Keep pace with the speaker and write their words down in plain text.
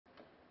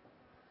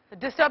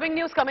Disturbing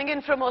news coming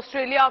in from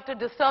Australia after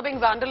disturbing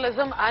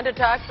vandalism and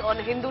attacks on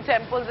Hindu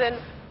temples in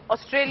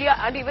Australia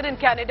and even in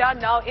Canada.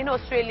 Now in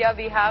Australia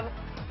we have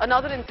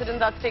another incident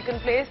that's taken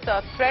place.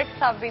 Threats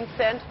have been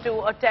sent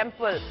to a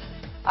temple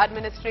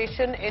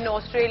administration in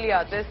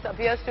Australia. This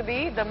appears to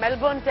be the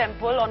Melbourne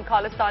temple on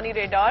Khalistani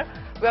radar.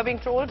 We are being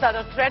told that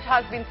a threat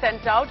has been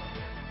sent out,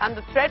 and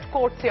the threat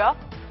quotes here: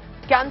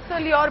 cancel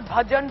your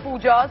Bhajan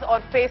pujas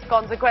or face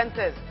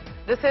consequences.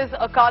 This is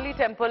a Kali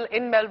temple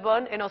in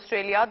Melbourne in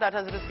Australia that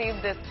has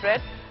received this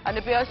threat and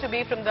appears to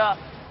be from the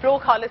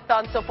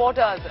pro-Khalistan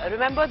supporters.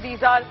 Remember,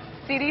 these are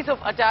series of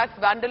attacks,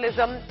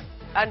 vandalism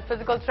and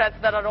physical threats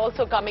that are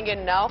also coming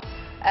in now.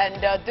 And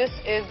this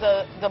is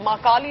the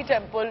Kali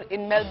temple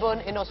in Melbourne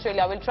in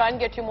Australia. We'll try and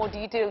get you more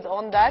details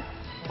on that.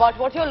 But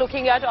what you're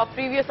looking at are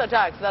previous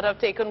attacks that have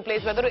taken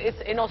place, whether it's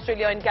in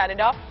Australia or in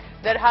Canada.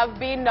 There have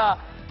been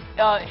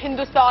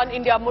Hindustan,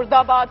 India,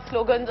 Murdabad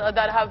slogans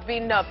that have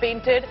been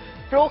painted.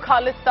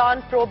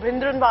 Pro-Khalistan,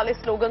 pro-Bhindranwale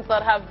slogans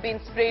that have been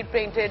sprayed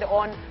painted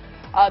on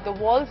the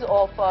walls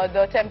of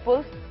the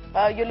temples.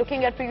 You're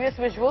looking at previous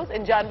visuals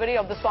in January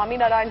of the Swami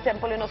Narayan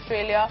temple in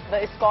Australia,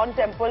 the ISKCON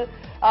temple.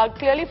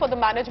 Clearly for the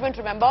management,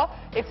 remember,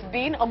 it's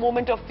been a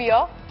moment of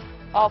fear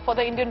for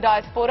the Indian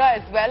diaspora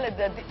as well.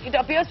 It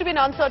appears to be an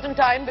uncertain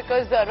time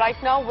because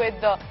right now with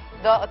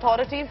the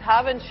authorities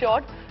have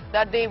ensured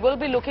that they will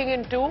be looking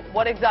into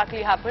what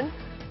exactly happened.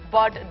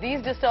 But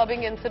these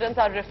disturbing incidents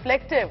are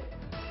reflective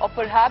of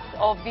perhaps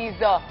of these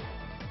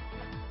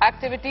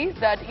activities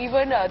that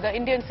even the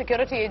Indian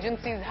security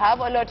agencies have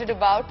alerted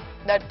about,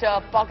 that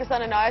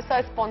Pakistan and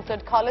ISI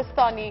sponsored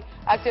Khalistani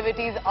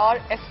activities are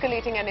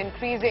escalating and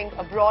increasing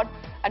abroad,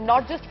 and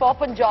not just for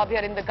Punjab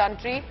here in the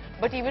country,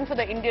 but even for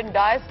the Indian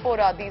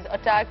diaspora, these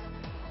attacks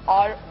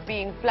are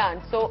being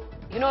planned. So,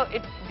 you know,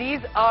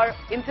 these are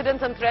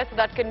incidents and threats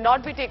that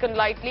cannot be taken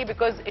lightly,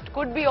 because it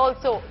could be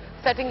also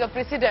setting a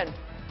precedent.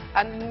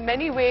 And in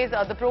many ways,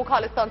 the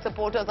pro-Khalistan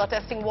supporters are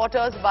testing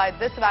waters by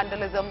this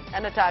vandalism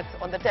and attacks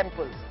on the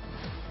temples.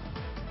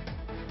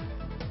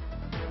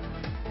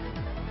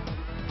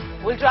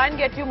 We'll try and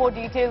get you more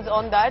details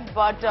on that,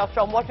 but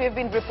from what we've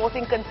been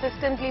reporting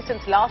consistently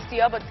since last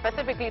year, but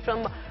specifically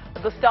from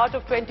the start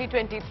of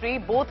 2023,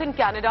 both in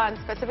Canada and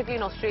specifically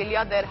in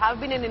Australia, there have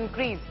been an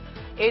increase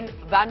in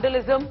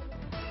vandalism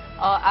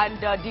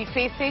and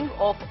defacing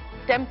of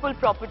temple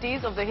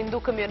properties of the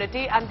Hindu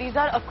community, and these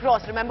are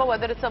across. Remember,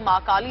 whether it's a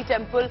Kali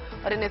temple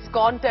or an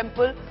ISKCON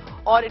temple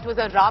or it was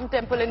a Ram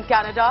temple in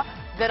Canada,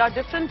 there are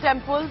different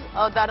temples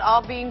that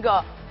are being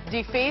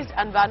defaced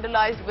and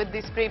vandalized with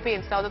these spray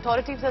paints. Now, the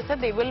authorities have said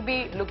they will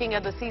be looking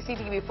at the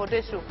CCTV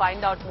footage to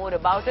find out more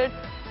about it.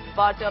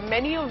 But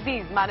many of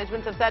these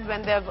managements have said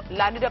when they've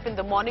landed up in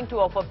the morning to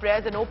offer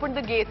prayers and opened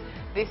the gates,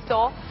 they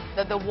saw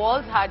that the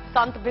walls had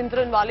Sant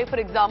Bhindranwale, for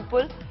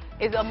example,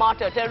 is a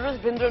martyr.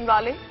 Terrorist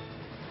Bhindranwale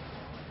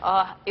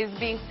is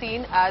being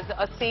seen as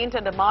a saint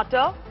and a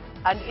martyr,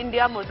 and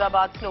India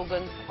Murdabad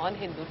slogans on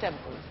Hindu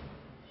temples.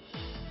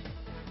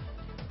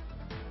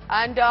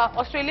 And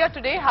Australia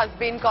Today has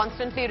been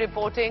constantly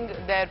reporting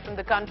there from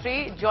the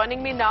country.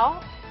 Joining me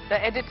now, the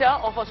editor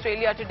of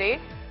Australia Today,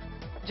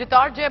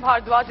 Jitarth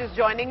Bhardwaj, is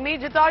joining me.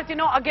 Jitarth, you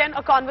know, again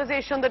a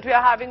conversation that we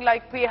are having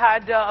like we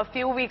had a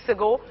few weeks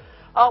ago.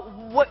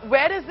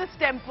 Where is this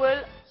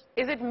temple?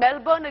 Is it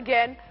Melbourne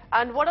again?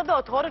 And what are the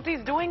authorities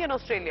doing in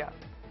Australia?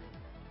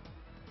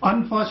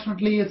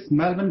 Unfortunately, it's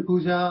Melbourne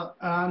Puja,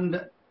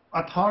 and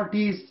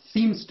authorities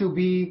seems to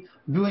be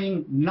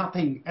doing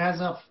nothing.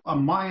 As of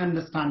my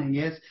understanding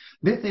is,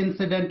 this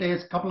incident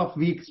is a couple of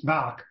weeks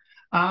back,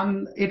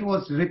 and it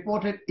was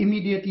reported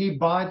immediately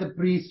by the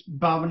priest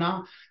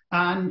Bhavana,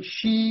 and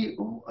she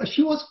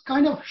was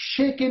kind of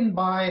shaken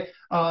by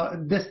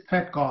this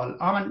threat call.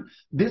 I mean,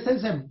 this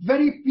is a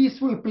very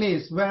peaceful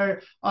place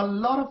where a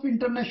lot of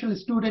international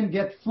students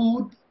get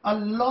food, a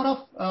lot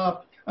of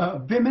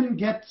women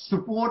get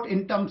support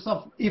in terms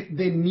of if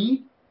they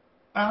need.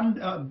 And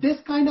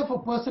this kind of a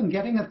person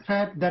getting a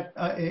threat that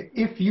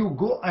if you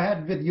go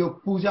ahead with your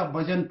Puja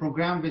Bhajan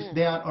program, which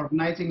they are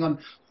organizing on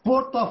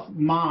 4th of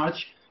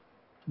March,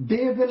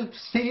 they will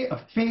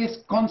face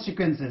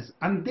consequences.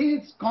 And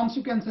these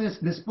consequences,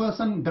 this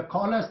person, the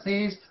caller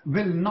says,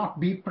 will not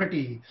be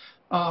pretty.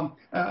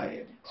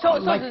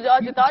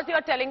 Jitarth, you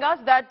are telling us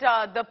that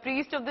the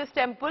priest of this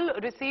temple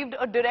received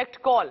a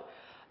direct call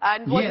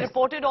and was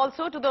reported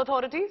also to the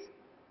authorities?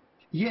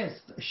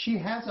 Yes, she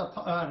has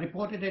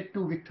reported it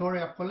to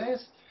Victoria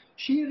Police.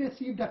 She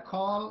received a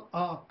call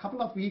a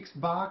couple of weeks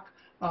back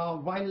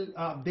while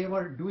they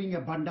were doing a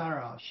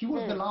bandara. She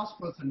was the last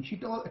person. She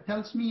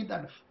tells me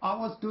that I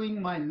was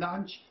doing my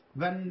lunch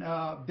when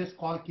this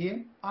call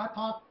came. I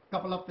thought a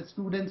couple of the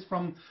students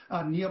from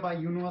nearby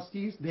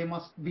universities, they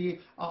must be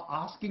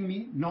asking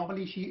me.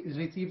 Normally she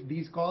receives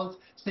these calls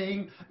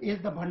saying,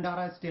 is the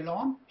bandara still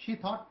on? She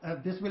thought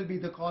this will be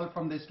the call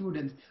from the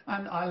students,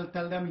 and I'll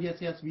tell them,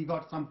 yes, we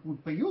got some food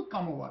for you,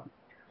 come over.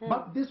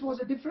 But this was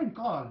a different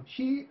call.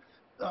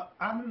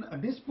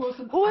 and this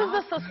person Who is the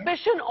asked her.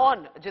 suspicion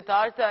on,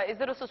 Jitarth? Is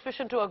there a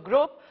suspicion to a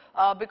group?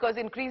 Because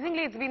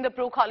increasingly it's been the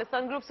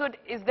pro-Khalistan group. So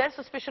is there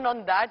suspicion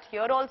on that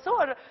here also?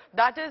 Or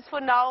that is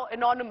for now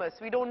anonymous?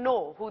 We don't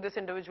know who this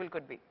individual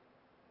could be.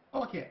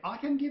 Okay, I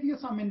can give you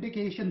some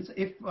indications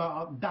if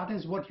that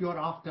is what you're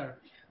after.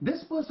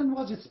 This person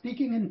was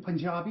speaking in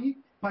Punjabi.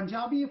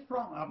 Punjabi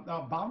from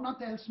Bhavna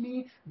tells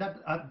me that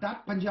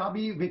that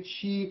Punjabi which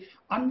she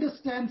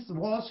understands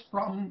was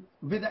from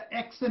with the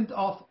accent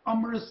of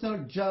Amritsar,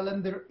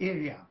 Jalandhar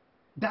area.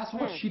 That's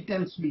what she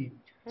tells me.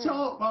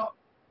 So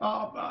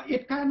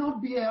it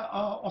cannot be a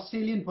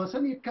Australian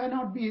person. It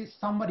cannot be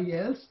somebody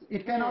else.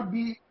 It cannot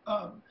be.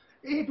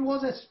 It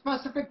was a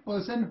specific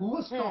person who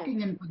was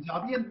talking in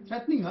Punjabi and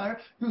threatening her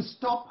to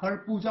stop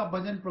her Puja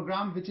Bhajan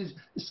program, which is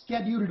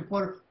scheduled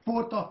for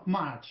 4th of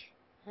March.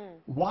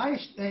 Why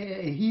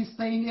he's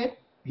saying it?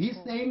 He's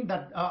saying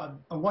that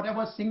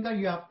whatever singer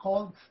you have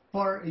called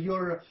for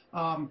your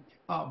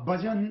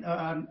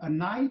bhajan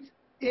night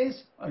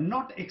is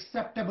not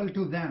acceptable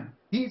to them.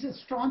 He's a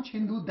staunch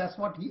Hindu. That's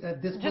what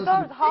this person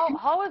Jitarth, is saying.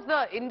 how is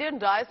the Indian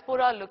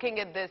diaspora looking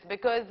at this?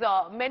 Because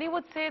many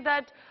would say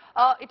that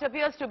it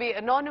appears to be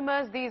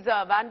anonymous. These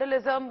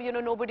vandalism,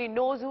 nobody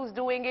knows who's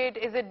doing it.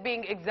 Is it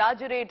being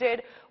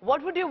exaggerated?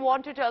 What would you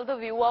want to tell the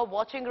viewer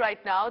watching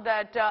right now?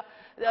 That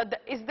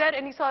is there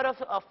any sort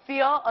of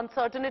fear,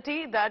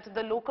 uncertainty that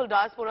the local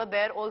diaspora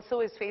there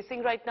also is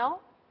facing right now?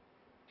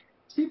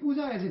 See,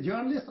 Pooja, as a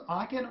journalist,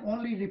 I can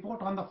only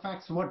report on the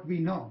facts what we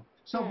know.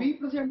 So we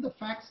present the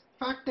facts.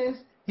 Fact is,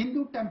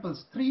 Hindu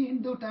temples, 3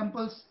 Hindu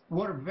temples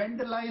were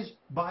vandalized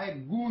by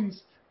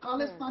goons,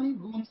 Khalistani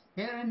goons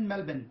here in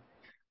Melbourne.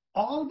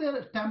 All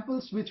the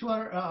temples which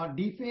were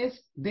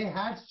defaced, they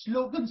had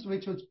slogans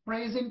which was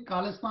praising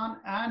Khalistan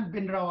and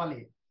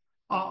Bhindranwale.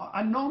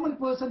 A normal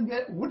person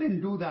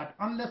wouldn't do that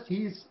unless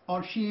he is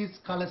or she is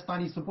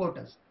Khalistani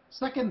supporters.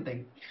 Second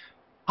thing,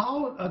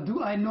 how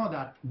do I know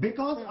that?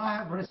 Because I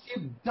have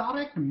received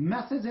direct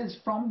messages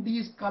from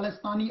these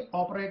Khalistani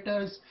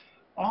operators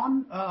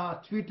on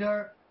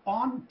Twitter,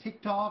 on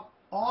TikTok,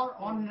 or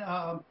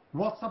on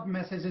WhatsApp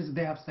messages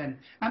they have sent.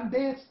 And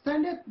they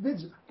send it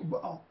with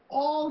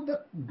all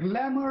the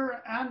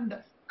glamour and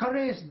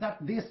courage that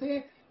they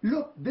say,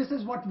 look, this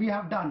is what we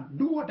have done.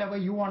 Do whatever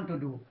you want to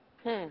do.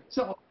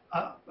 So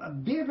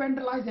they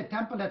vandalize a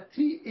temple at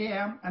 3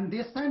 a.m. and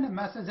they send a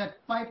message at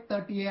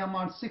 5:30 a.m.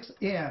 or 6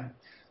 a.m.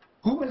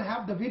 Who will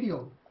have the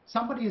video?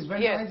 Somebody is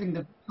vandalizing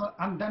the video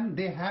and then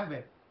they have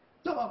it.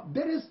 So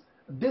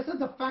this is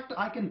the fact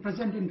I can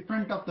present in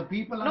front of the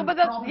people. No, but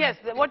yes,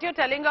 what you're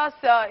telling us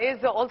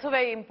is also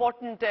very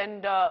important,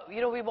 and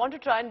we want to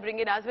try and bring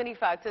in as many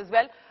facts as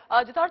well.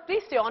 Jitarth,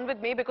 please stay on with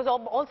me, because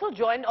I'm also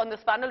joined on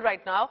this panel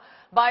right now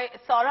by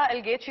Sarah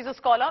Elgate. She's a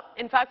scholar.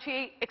 In fact,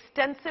 she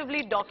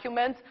extensively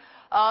documents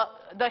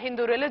the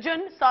Hindu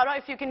religion. Sarah,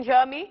 if you can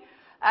hear me.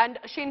 And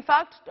she, in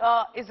fact,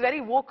 is very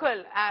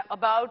vocal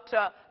about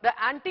the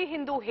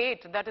anti-Hindu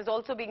hate that is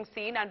also being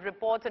seen, and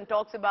reports and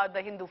talks about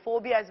the Hindu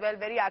phobia as well,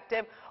 very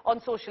active on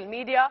social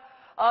media.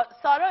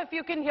 Sarah, if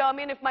you can hear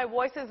me and if my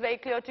voice is very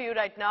clear to you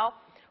right now,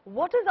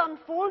 what is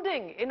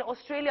unfolding in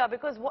Australia?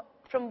 Because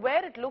from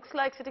where it looks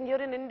like sitting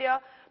here in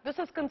India, this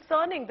is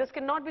concerning. This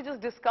cannot be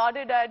just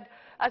discarded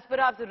as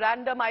perhaps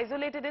random,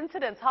 isolated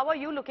incidents. How are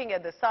you looking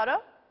at this, Sarah?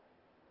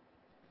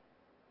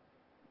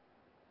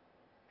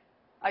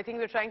 I think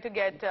we're trying to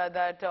get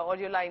that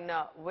audio line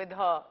with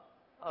her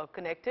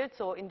connected.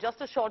 So in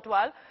just a short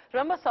while,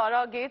 remember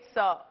Sarah Gates,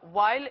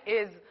 while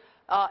is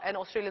an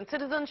Australian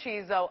citizen,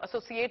 she's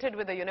associated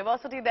with the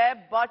university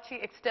there, but she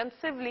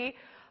extensively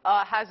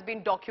has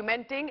been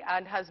documenting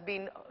and has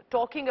been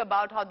talking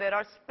about how there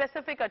are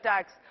specific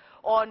attacks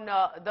on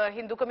the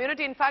Hindu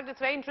community. In fact, it's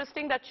very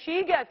interesting that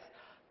she gets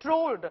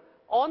trolled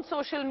on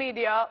social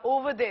media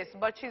over this,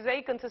 but she's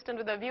very consistent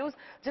with her views.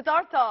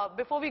 Jitarth,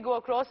 before we go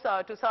across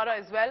to Sarah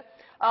as well,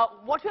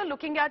 what we're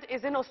looking at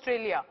is in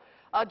Australia.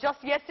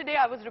 Just yesterday,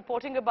 I was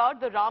reporting about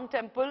the Ram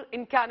Temple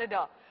in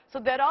Canada. So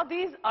there are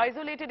these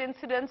isolated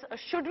incidents.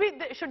 Should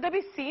they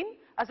be seen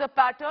as a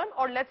pattern,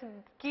 or let's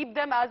keep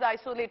them as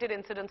isolated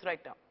incidents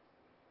right now?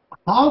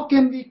 How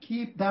can we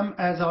keep them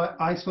as an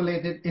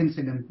isolated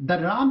incident? The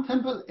Ram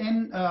Temple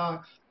in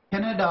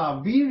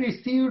Canada, we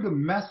received a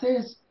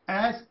message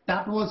as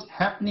that was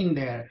happening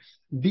there.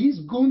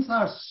 These goons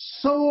are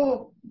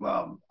so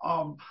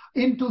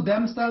into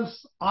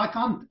themselves, I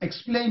can't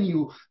explain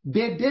you.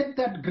 They did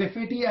that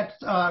graffiti at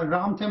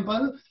Ram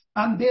Temple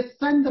and they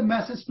sent the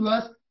message to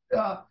us,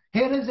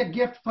 here is a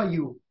gift for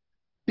you.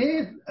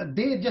 They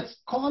just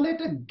call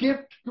it a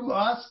gift to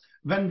us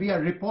when we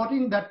are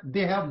reporting that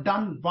they have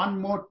done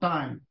one more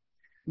time.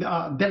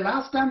 The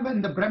last time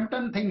when the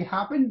Brampton thing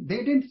happened, they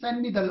didn't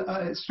send me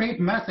the straight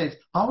message.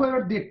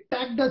 However, they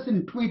tagged us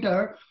in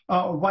Twitter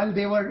while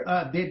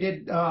they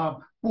did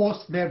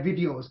post their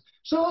videos.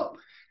 So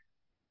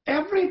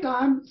every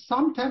time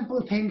some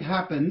temple thing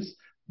happens,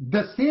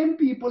 the same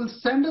people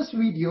send us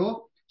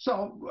video.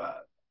 So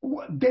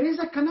there is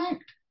a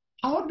connect.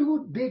 How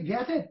do they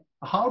get it?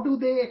 How do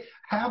they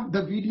have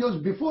the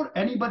videos before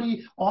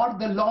anybody or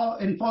the law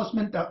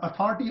enforcement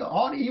authority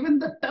or even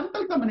the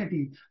temple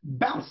community?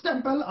 Baptist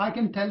temple, I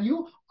can tell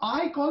you,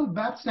 I called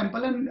Baptist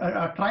temple and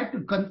tried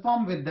to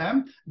confirm with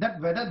them that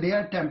whether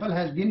their temple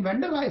has been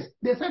vandalized.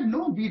 They said,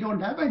 no, we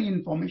don't have any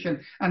information.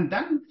 And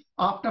then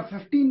after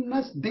 15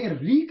 minutes, they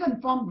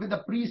reconfirmed with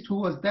the priest who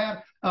was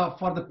there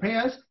for the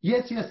prayers.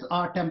 Yes, yes,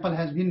 our temple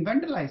has been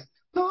vandalized.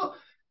 So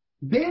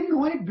they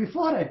know it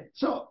before it.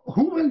 So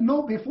who will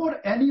know before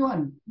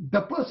anyone?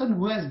 The person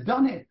who has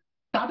done it.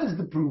 That is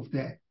the proof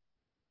there.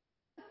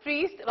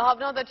 Priest,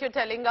 Bhavna, that you're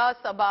telling us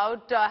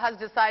about has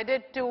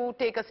decided to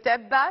take a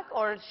step back,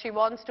 or she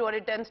wants to or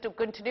intends to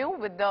continue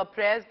with the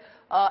prayers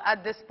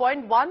at this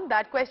point? One,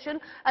 that question.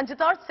 And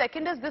Jitarth,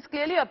 second is this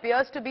clearly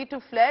appears to be to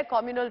flare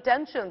communal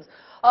tensions.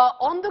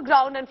 On the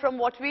ground, and from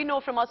what we know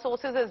from our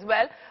sources as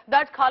well,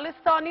 that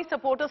Khalistani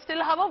supporters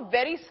still have a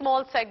very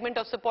small segment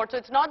of support. So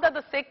it's not that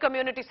the Sikh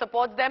community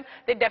supports them.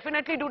 They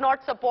definitely do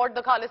not support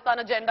the Khalistan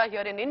agenda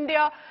here in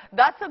India.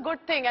 That's a good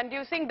thing. And do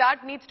you think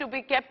that needs to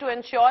be kept to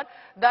ensure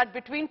that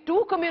between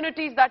two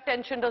communities that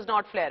tension does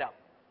not flare up?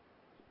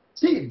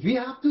 See, we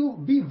have to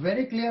be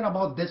very clear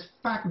about this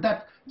fact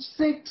that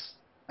Sikhs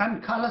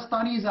and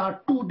Khalistanis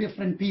are two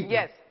different people.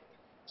 Yes.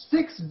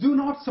 Sikhs do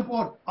not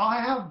support.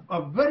 I have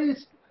a very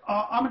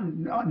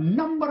a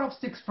number of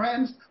Sikh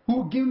friends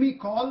who give me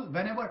call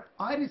whenever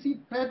I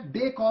receive threat.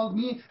 They call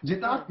me,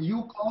 Jitarth,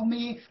 you call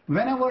me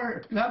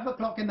whenever 12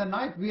 o'clock in the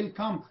night, we'll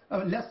come.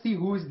 Let's see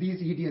who is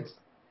these idiots.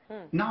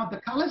 Now the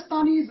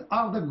Khalistanis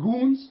are the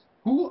goons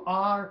who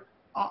are,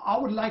 I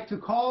would like to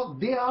call,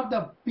 they are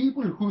the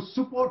people who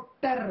support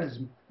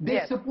terrorism.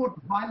 They support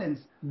violence.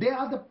 They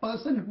are the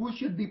person who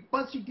should be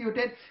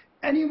persecuted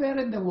anywhere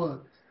in the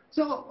world.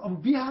 So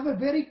we have a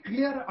very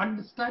clear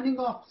understanding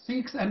of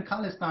Sikhs and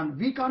Khalistan.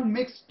 We can't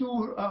mix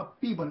two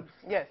people.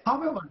 Yes.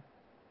 However,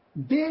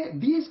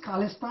 these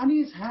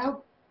Khalistanis have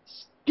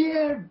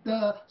scared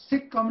the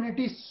Sikh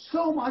community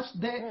so much.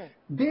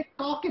 They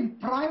talk in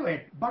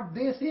private, but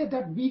they say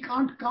that we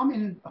can't come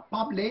in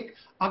public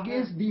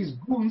against these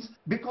goons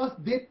because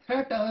they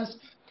threaten us.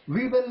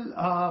 We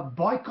will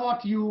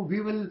boycott you.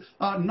 We will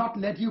not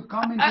let you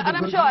come into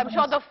the I'm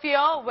sure the fear,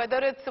 whether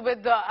it's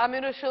with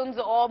ammunitions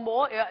or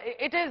more,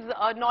 it is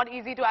not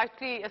easy to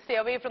actually stay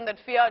away from that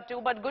fear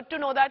too. But good to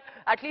know that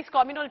at least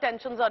communal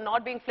tensions are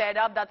not being flared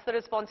up. That's the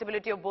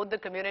responsibility of both the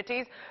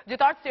communities.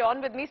 Jitarth, stay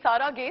on with me.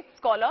 Sarah Gates,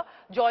 scholar,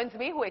 joins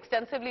me, who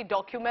extensively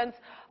documents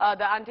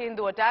the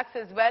anti-Hindu attacks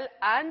as well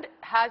and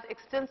has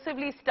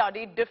extensively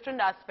studied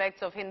different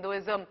aspects of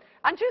Hinduism.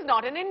 And she's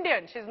not an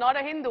Indian. She's not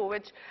a Hindu,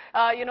 which,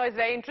 is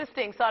very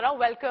interesting. Sarah,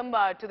 welcome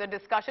to the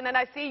discussion. And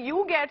I see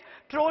you get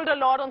trolled a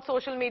lot on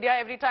social media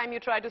every time you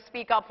try to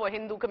speak up for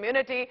Hindu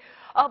community.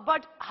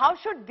 But how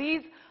should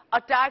these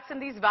attacks and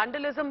these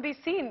vandalism be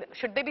seen?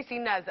 Should they be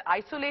seen as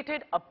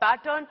isolated, a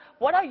pattern?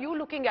 What are you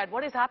looking at?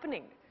 What is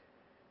happening?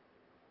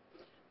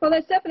 Well,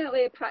 there's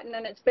definitely a pattern,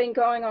 and it's been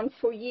going on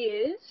for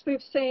years.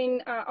 We've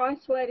seen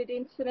isolated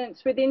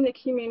incidents within the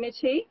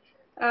community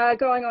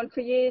going on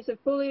for years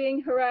of bullying,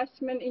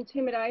 harassment,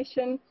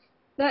 intimidation.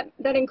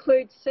 That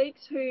includes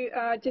Sikhs who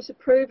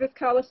disapprove of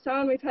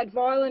Khalistan. We've had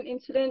violent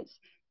incidents.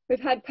 We've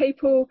had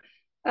people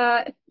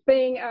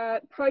being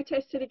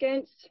protested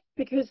against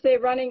because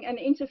they're running an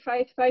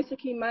interfaith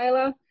Vaisakhi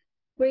Mela.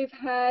 We've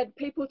had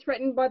people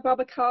threatened by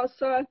Baba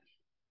Khalsa.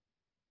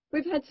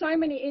 We've had so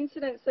many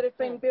incidents that have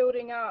been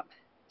building up.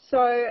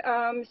 So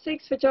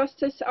Sikhs for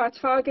Justice are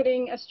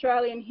targeting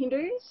Australian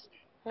Hindus,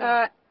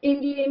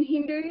 Indian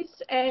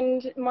Hindus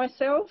and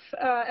myself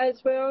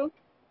as well.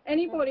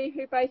 Anybody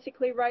who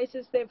basically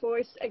raises their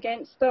voice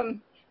against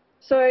them.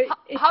 So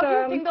how do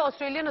you think the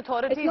Australian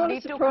authorities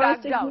need to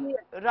crack down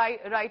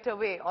right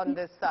away on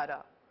this,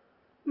 Sarah?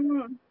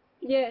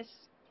 Yes.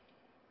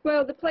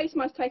 Well, the police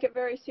must take it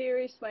very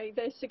seriously.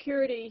 The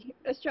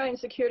Australian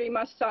security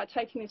must start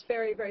taking this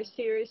very, very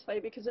seriously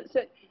because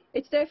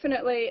it's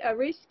definitely a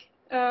risk.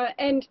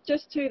 And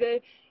just to the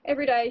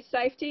everyday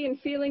safety and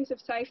feelings of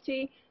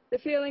safety, the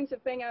feelings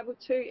of being able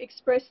to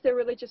express their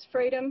religious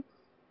freedom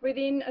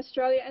within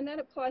Australia, and that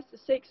applies to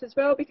Sikhs as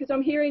well, because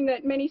I'm hearing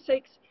that many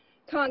Sikhs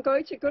can't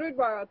go to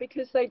Gurudwara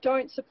because they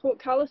don't support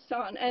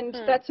Khalistan, and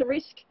that's a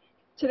risk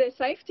to their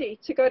safety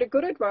to go to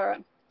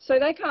Gurudwara. So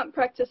they can't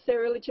practice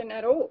their religion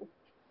at all.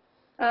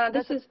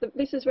 This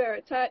is where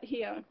it's at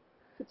here.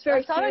 It's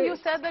very Sarah, serious.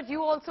 you said that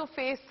you also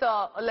face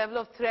a level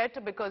of threat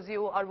because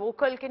you are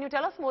vocal. Can you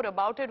tell us more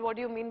about it? What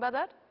do you mean by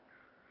that?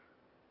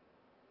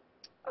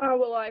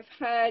 Well, I've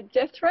had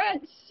death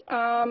threats,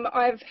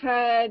 I've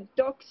had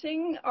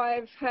doxing,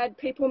 I've had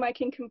people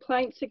making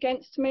complaints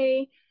against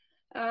me,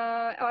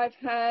 I've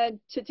had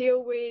to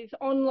deal with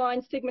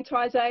online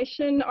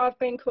stigmatisation. I've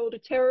been called a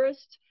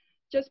terrorist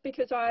just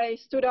because I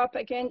stood up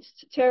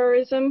against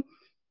terrorism.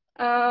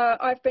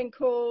 I've been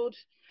called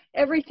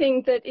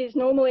everything that is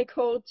normally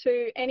called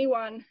to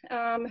anyone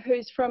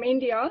who's from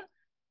India,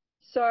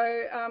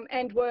 so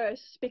and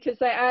worse, because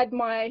they add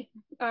my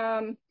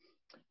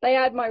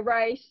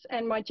race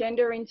and my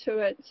gender into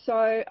it.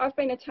 So I've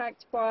been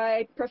attacked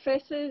by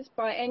professors,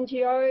 by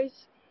NGOs,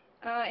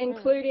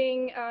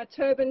 including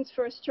Turbans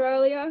for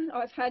Australia.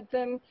 I've had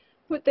them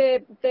put their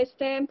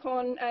stamp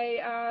on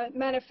a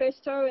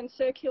manifesto and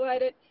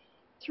circulate it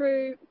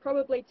through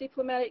probably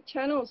diplomatic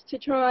channels to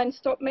try and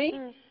stop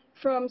me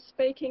from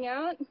speaking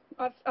out.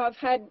 I've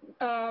had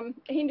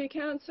Hindu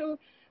Council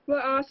were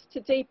asked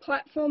to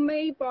deplatform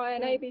me by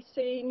an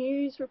ABC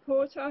News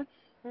reporter.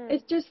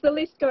 It's just, the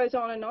list goes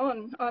on and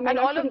on. I mean, and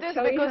all of couldn't this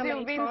tell you because how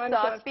you've many been times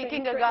I've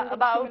speaking been threatened,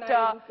 about intimidated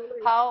and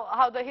bullied.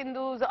 how the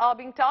Hindus are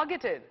being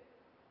targeted.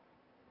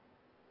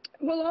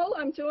 Well, all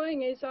I'm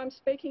doing is I'm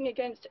speaking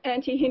against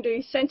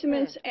anti-Hindu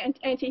sentiments and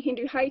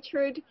anti-Hindu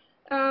hatred,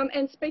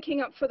 and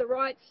speaking up for the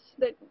rights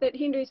that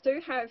Hindus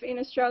do have in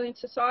Australian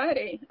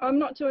society. I'm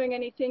not doing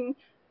anything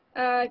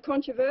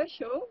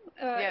controversial.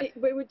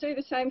 We would do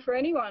the same for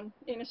anyone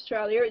in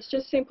Australia. It's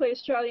just simply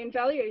Australian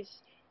values.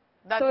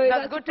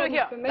 That's good to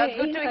hear. For me, that's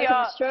good to as hear. an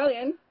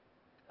Australian.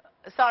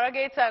 Sarah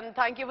Gates, and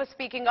thank you for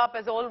speaking up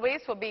as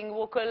always, for being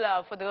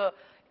vocal for the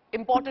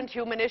important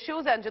human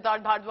issues, and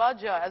Jitard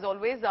Bhardwaj, as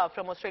always,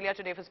 from Australia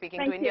Today, for speaking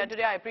to India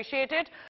Today. I appreciate it.